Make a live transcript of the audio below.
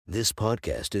This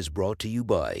podcast is brought to you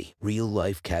by Real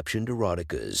Life Captioned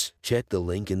Eroticas. Check the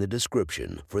link in the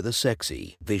description for the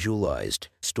sexy, visualized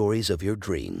stories of your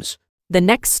dreams. The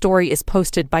next story is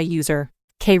posted by user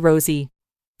K Rosie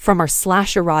from our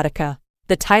 /erotica.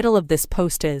 The title of this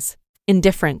post is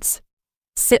Indifference.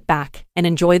 Sit back and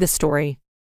enjoy the story.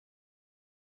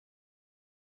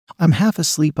 I'm half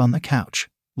asleep on the couch,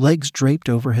 legs draped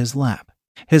over his lap.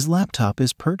 His laptop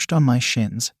is perched on my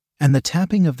shins, and the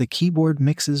tapping of the keyboard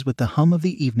mixes with the hum of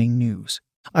the evening news.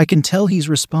 I can tell he's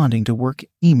responding to work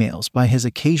emails by his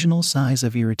occasional sighs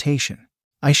of irritation.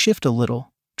 I shift a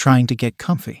little, trying to get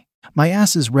comfy. My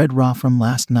ass is red raw from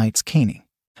last night's caning.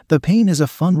 The pain is a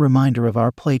fun reminder of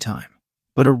our playtime,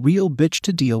 but a real bitch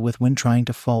to deal with when trying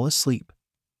to fall asleep.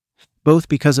 Both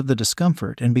because of the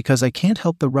discomfort and because I can't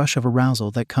help the rush of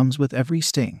arousal that comes with every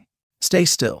sting. Stay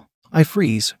still. I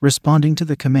freeze, responding to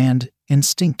the command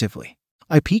instinctively.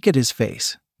 I peek at his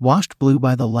face, washed blue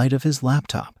by the light of his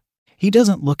laptop. He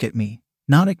doesn't look at me,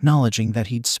 not acknowledging that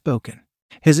he'd spoken.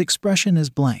 His expression is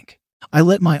blank. I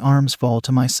let my arms fall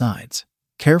to my sides,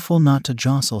 careful not to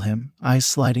jostle him, eyes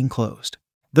sliding closed.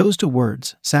 Those two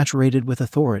words, saturated with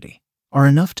authority, are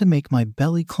enough to make my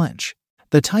belly clench.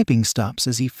 The typing stops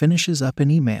as he finishes up an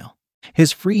email.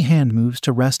 His free hand moves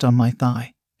to rest on my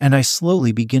thigh, and I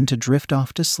slowly begin to drift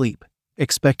off to sleep,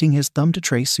 expecting his thumb to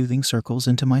trace soothing circles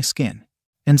into my skin.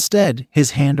 Instead,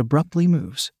 his hand abruptly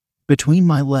moves between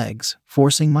my legs,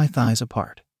 forcing my thighs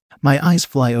apart. My eyes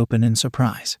fly open in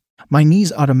surprise. My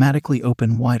knees automatically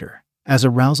open wider as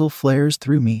arousal flares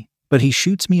through me, but he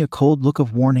shoots me a cold look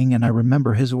of warning and I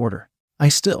remember his order.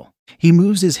 He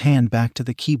moves his hand back to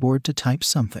the keyboard to type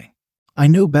something. I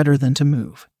know better than to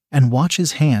move, and watch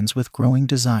his hands with growing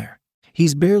desire.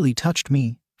 He's barely touched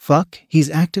me. He's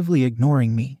actively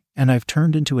ignoring me, and I've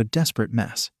turned into a desperate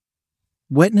mess.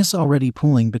 Wetness already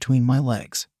pooling between my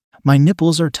legs. My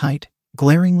nipples are tight,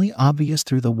 glaringly obvious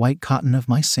through the white cotton of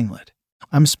my singlet.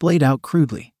 I'm splayed out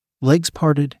crudely, legs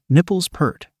parted, nipples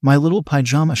pert, my little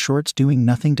pajama shorts doing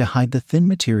nothing to hide the thin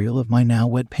material of my now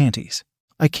wet panties.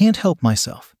 I can't help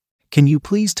myself. Can you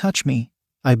please touch me?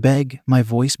 I beg, my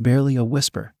voice barely a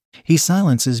whisper. He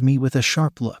silences me with a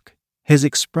sharp look, his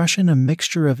expression a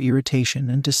mixture of irritation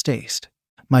and distaste.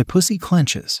 My pussy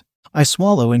clenches. I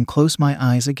swallow and close my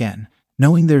eyes again,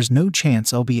 knowing there's no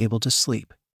chance I'll be able to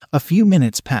sleep. A few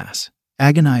minutes pass,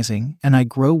 agonizing, and I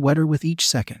grow wetter with each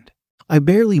second. I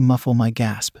barely muffle my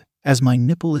gasp as my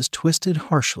nipple is twisted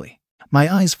harshly.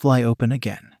 My eyes fly open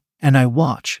again, and I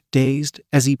watch, dazed,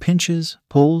 as he pinches,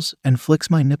 pulls, and flicks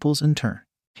my nipples in turn.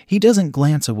 He doesn't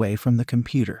glance away from the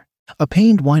computer. A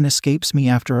pained whine escapes me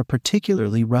after a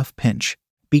particularly rough pinch.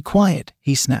 Be quiet,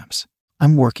 he snaps.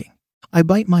 I'm working. I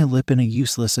bite my lip in a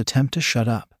useless attempt to shut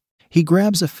up. He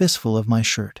grabs a fistful of my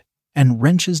shirt and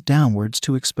wrenches downwards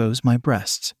to expose my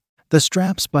breasts. The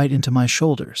straps bite into my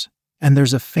shoulders, and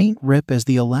there's a faint rip as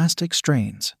the elastic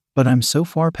strains, but I'm so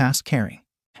far past caring.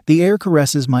 The air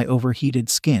caresses my overheated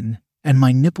skin, and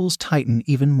my nipples tighten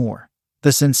even more,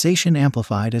 the sensation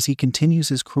amplified as he continues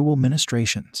his cruel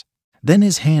ministrations. Then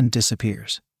his hand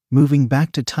disappears, moving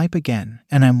back to type again,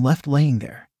 and I'm left laying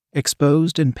there,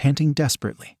 exposed and panting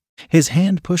desperately. His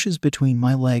hand pushes between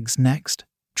my legs next,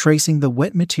 tracing the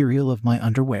wet material of my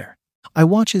underwear. I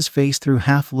watch his face through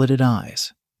half-lidded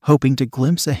eyes, hoping to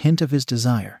glimpse a hint of his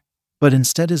desire, but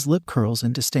instead his lip curls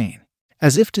in disdain.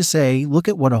 As if to say, look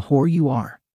at what a whore you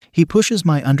are. He pushes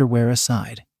my underwear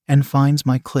aside and finds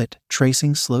my clit,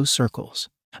 tracing slow circles.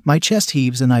 My chest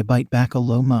heaves and I bite back a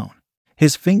low moan.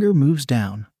 His finger moves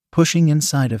down, pushing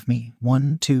inside of me,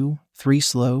 1, 2, 3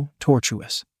 slow,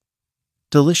 tortuous,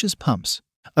 delicious pumps.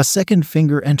 A second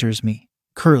finger enters me,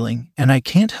 curling, and I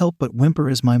can't help but whimper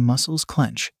as my muscles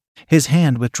clench. His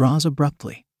hand withdraws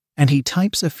abruptly, and he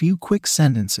types a few quick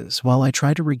sentences while I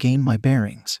try to regain my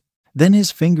bearings. Then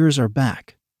his fingers are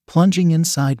back, plunging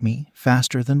inside me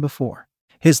faster than before.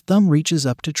 His thumb reaches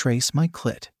up to trace my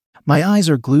clit. My eyes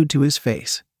are glued to his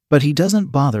face, but he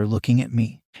doesn't bother looking at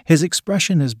me. His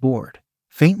expression is bored,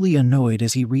 faintly annoyed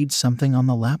as he reads something on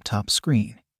the laptop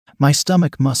screen. My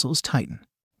stomach muscles tighten.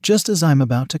 Just as I'm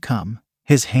about to come,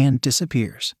 his hand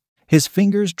disappears. His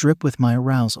fingers drip with my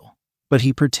arousal, but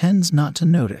he pretends not to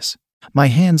notice. My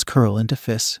hands curl into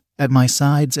fists at my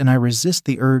sides and I resist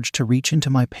the urge to reach into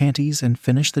my panties and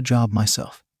finish the job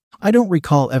myself. I don't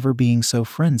recall ever being so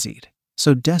frenzied,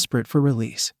 so desperate for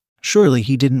release. Surely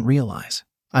he didn't realize.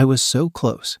 I was so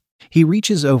close. He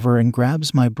reaches over and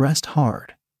grabs my breast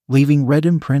hard, leaving red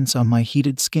imprints on my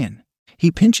heated skin.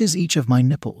 He pinches each of my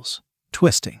nipples,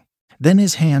 twisting. Then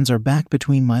his hands are back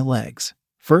between my legs,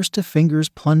 first a fingers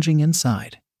plunging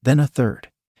inside, then a third.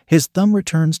 His thumb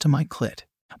returns to my clit.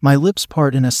 My lips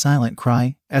part in a silent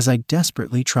cry as I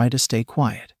desperately try to stay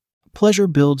quiet. Pleasure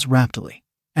builds rapidly,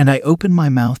 and I open my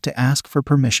mouth to ask for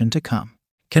permission to come.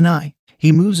 Can I?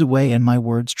 He moves away and my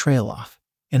words trail off.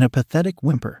 In a pathetic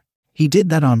whimper. He did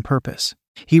that on purpose.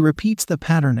 He repeats the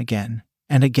pattern again,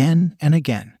 and again, and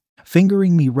again,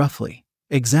 fingering me roughly,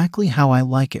 exactly how I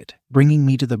like it, bringing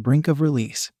me to the brink of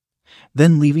release,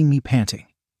 then leaving me panting,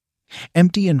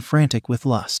 empty and frantic with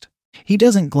lust. He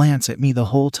doesn't glance at me the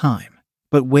whole time,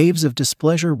 but waves of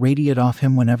displeasure radiate off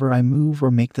him whenever I move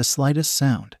or make the slightest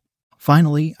sound.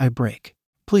 Finally, I break.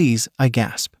 Please, I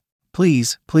gasp.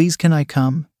 Please, please can I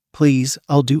come? Please,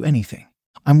 I'll do anything.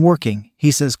 I'm working, he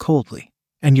says coldly,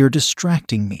 and you're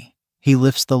distracting me. He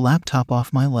lifts the laptop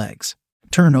off my legs.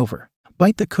 Turn over.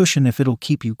 Bite the cushion if it'll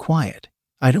keep you quiet.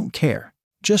 I don't care.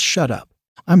 Just shut up.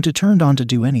 I'm turned on to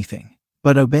do anything,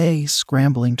 but obey,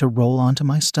 scrambling to roll onto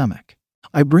my stomach.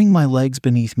 I bring my legs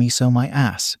beneath me so my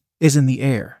ass is in the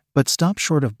air, but stop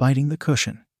short of biting the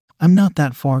cushion. I'm not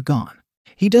that far gone.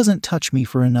 He doesn't touch me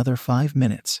for another 5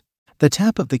 minutes. The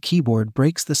tap of the keyboard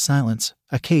breaks the silence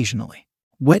occasionally.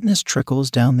 Wetness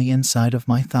trickles down the inside of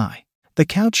my thigh. The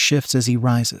couch shifts as he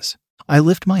rises. I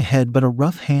lift my head, but a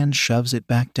rough hand shoves it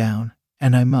back down,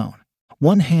 and I moan.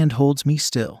 One hand holds me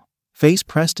still, face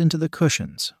pressed into the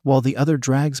cushions, while the other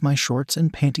drags my shorts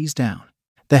and panties down.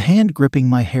 The hand gripping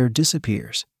my hair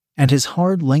disappears, and his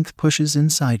hard length pushes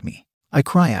inside me. I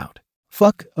cry out,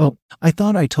 "Fuck, oh, I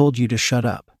thought I told you to shut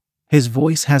up." His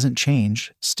voice hasn't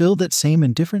changed, still that same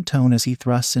indifferent tone as he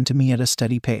thrusts into me at a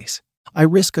steady pace. I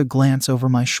risk a glance over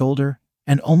my shoulder,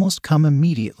 and almost come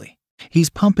immediately.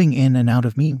 He's pumping in and out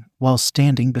of me while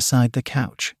standing beside the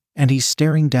couch, and he's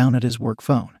staring down at his work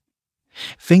phone.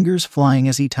 Fingers flying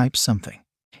as he types something.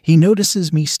 He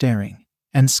notices me staring,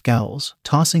 and scowls,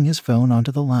 tossing his phone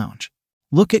onto the lounge.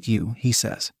 "Look at you," he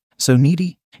says. "So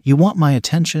needy? You want my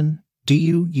attention, do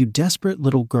you, you desperate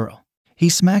little girl?" He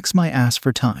smacks my ass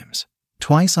for times,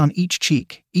 twice on each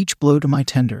cheek, each blow to my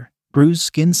tender, bruised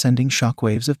skin sending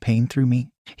shockwaves of pain through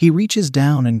me. He reaches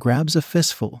down and grabs a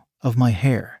fistful of my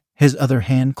hair, his other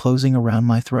hand closing around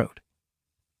my throat,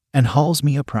 and hauls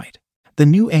me upright. The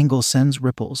new angle sends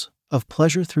ripples of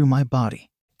pleasure through my body.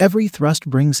 Every thrust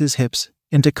brings his hips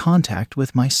into contact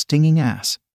with my stinging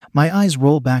ass. My eyes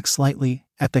roll back slightly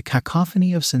at the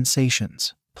cacophony of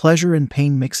sensations, pleasure and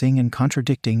pain mixing and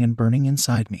contradicting and burning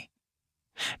inside me,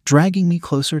 dragging me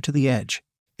closer to the edge.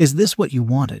 "Is this what you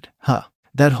wanted, huh?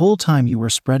 That whole time you were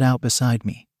spread out beside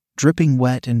me, dripping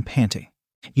wet and panting.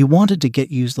 You wanted to get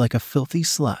used like a filthy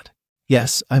slut."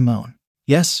 "Yes," I moan.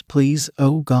 "Yes, please,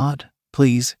 oh God,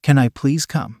 please, can I please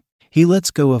come?" He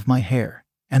lets go of my hair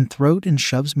and throat and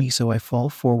shoves me so I fall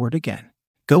forward again.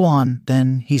 "Go on,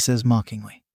 then," he says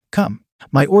mockingly. "Come."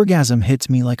 My orgasm hits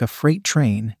me like a freight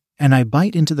train, and I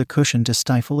bite into the cushion to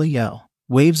stifle a yell,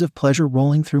 waves of pleasure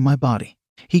rolling through my body.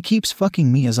 He keeps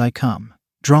fucking me as I come,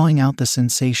 drawing out the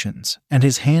sensations, and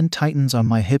his hand tightens on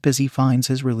my hip as he finds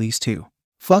his release too.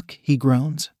 "Fuck," he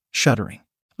groans, shuddering.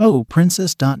 "Oh,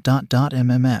 princess ...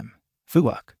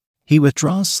 Fuck." He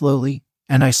withdraws slowly,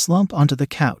 and I slump onto the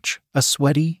couch, a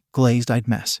sweaty, glazed-eyed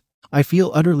mess. I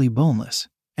feel utterly boneless,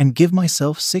 and give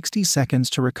myself 60 seconds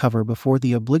to recover before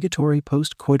the obligatory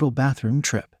post-coital bathroom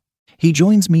trip. He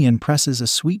joins me and presses a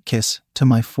sweet kiss to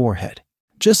my forehead.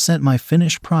 "Just sent my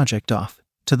finished project off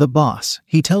to the boss,"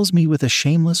 he tells me with a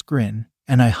shameless grin,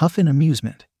 and I huff in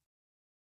amusement.